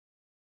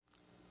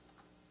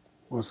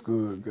What's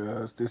good,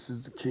 guys? This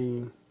is the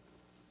King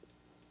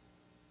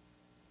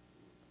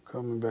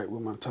coming back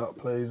with my top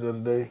plays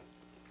of the day.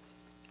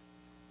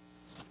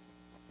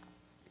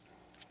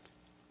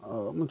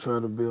 I'm gonna try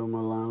to build my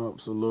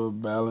lineups a little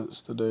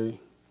balanced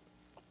today.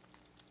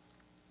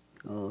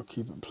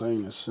 Keep it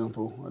plain and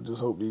simple. I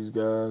just hope these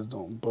guys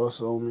don't bust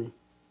on me.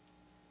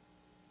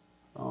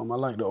 I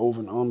like the over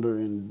and under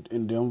in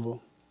Denver,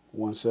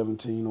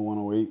 117 or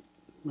 108.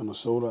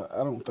 Minnesota, I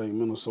don't think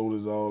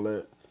Minnesota's all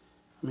that.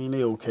 I mean,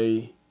 they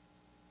okay.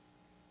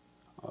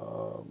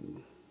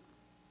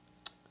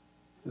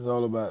 It's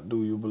all about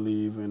do you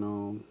believe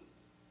in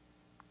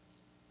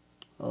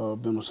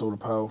Minnesota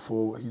power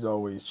forward. He's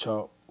always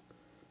chopped.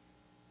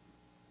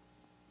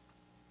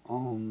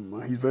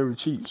 He's very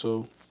cheap,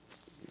 so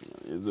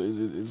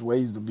there's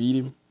ways to beat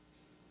him.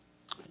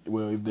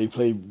 Well, if they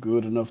play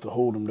good enough to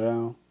hold him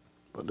down,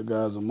 but the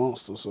guy's a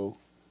monster, so.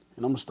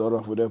 And I'm going to start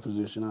off with that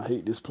position. I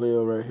hate this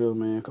player right here,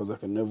 man, because I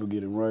can never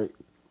get him right.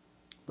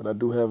 But I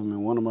do have him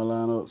in one of my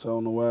lineups. I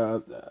don't know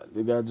why.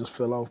 The guy just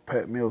fell off.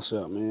 Pat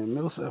Millsap, man.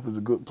 Millsap is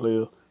a good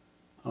player.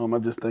 I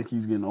just think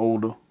he's getting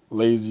older,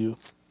 lazier,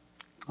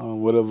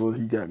 whatever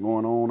he got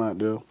going on out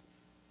there.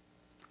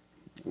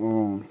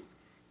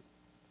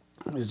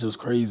 It's just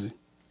crazy.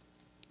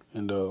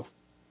 And I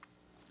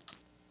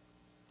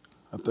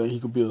think he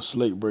could be a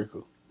slate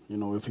breaker,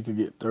 if he could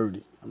get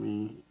 30. I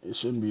mean, it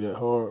shouldn't be that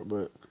hard,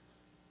 but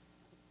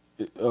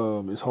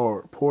it's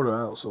hard. Porter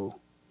out, so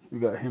we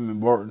got him and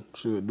Barton.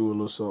 Should do a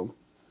little something.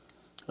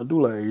 I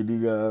do like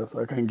AD, guys.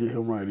 I can't get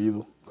him right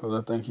either because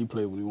I think he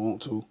played when he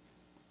want to.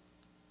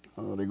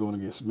 They're going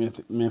against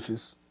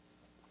Memphis.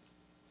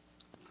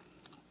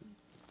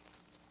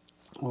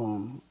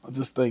 I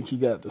just think he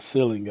got the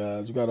ceiling,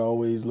 guys. You got to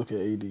always look at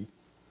AD.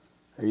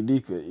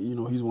 AD could,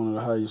 he's one of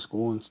the highest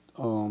scoring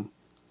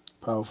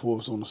power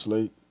forwards on the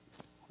slate.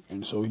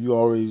 And so you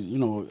always,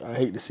 I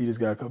hate to see this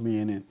guy come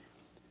in and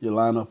you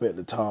line up at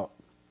the top.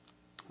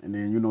 And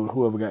then,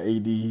 whoever got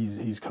AD,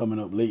 he's coming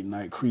up late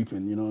night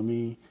creeping, you know what I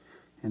mean?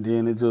 And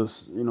then it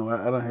just, I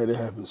done had it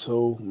happen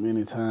so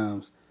many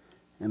times.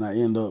 And I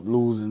end up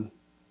losing,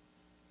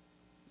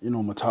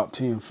 my top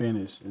 10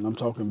 finish. And I'm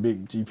talking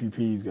big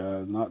GPPs,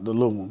 guys, not the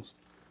little ones.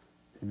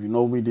 If you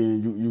know me,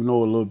 then you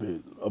know a little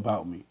bit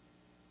about me,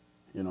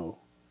 And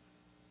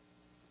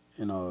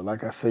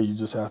like I say, you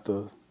just have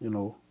to,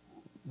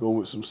 go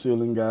with some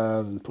ceiling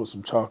guys and put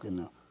some chalk in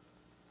there.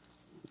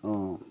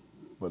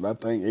 But I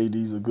think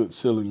AD's a good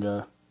ceiling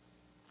guy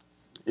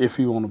if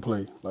he want to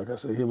play. Like I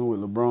said, him with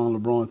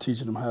LeBron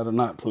teaching him how to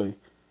not play,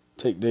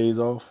 take days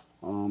off.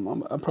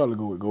 I'd probably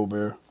go with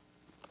Gobert.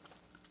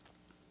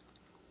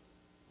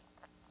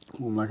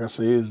 Like I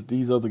said,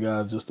 these other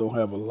guys just don't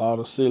have a lot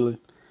of ceiling.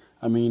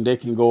 I mean, they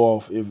can go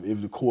off if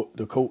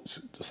the coach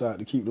decide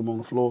to keep them on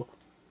the floor,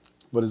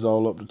 but it's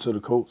all up to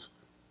the coach.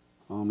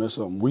 That's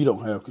something we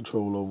don't have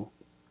control over.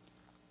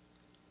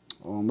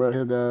 Right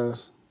here,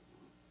 guys,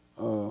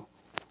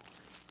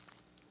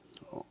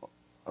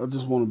 I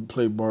just want to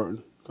play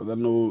Barton because I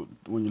know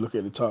when you look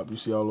at the top, you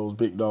see all those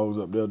big dogs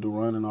up there,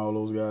 Durant and all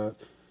those guys,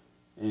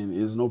 and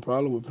there's no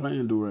problem with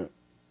playing Durant,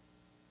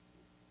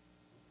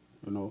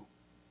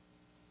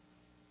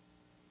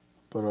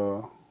 But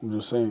I'm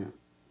just saying,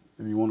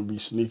 if you want to be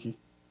sneaky,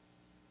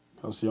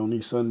 I see on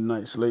these Sunday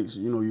night slates,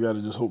 you got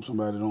to just hope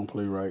somebody don't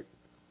play right,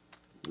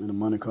 and the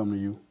money come to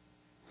you.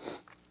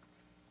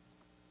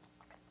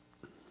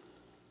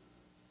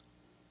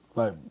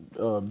 Like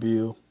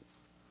Bill,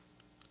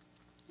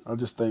 I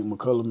just think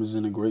McCollum is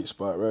in a great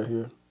spot right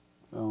here.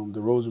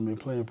 DeRozan been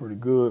playing pretty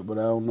good, but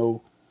I don't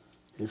know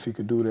if he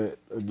could do that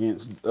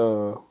against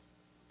Utah.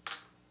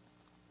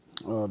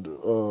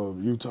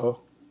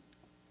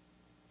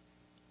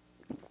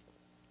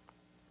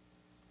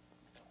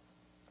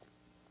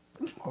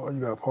 Oh, you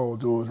got Paul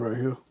George right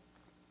here.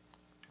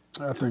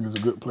 I think it's a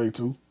good play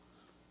too.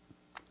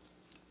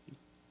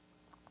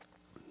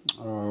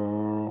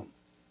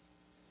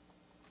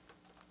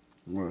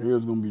 Well,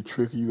 here's gonna be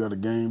tricky. You got a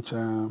game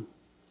time.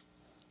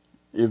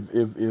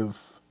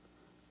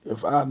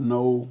 If I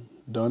know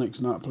Dunnick's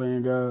not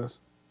playing, guys,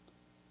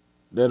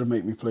 that'll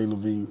make me play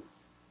Levine.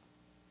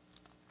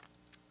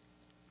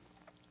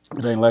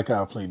 It ain't like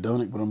I play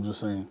Dunnick, but I'm just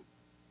saying.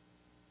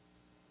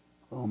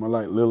 I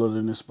like Lillard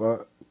in this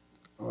spot.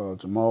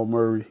 Jamal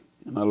Murray,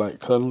 and I like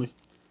Conley.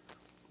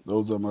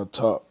 Those are my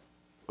top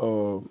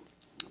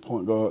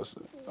point guards.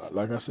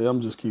 Like I said,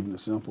 I'm just keeping it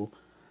simple.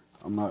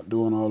 I'm not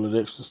doing all that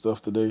extra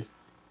stuff today.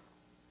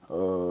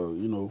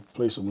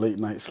 Play some late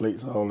night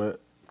slates and all that.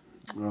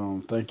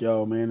 Thank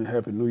y'all, man, and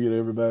Happy New Year to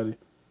everybody.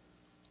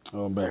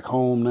 Back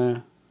home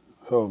now.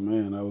 Oh,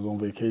 man, I was on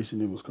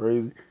vacation. It was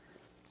crazy.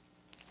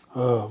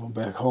 I'm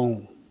back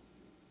home.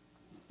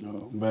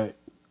 I'm back.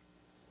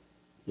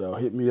 Y'all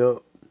hit me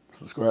up.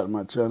 Subscribe to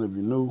my channel if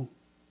you're new.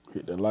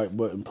 Hit that like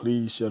button,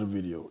 please. Share the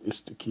video. It's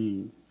the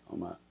King.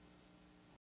 I'm out.